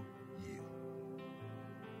follow you.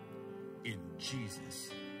 In Jesus'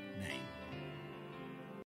 name.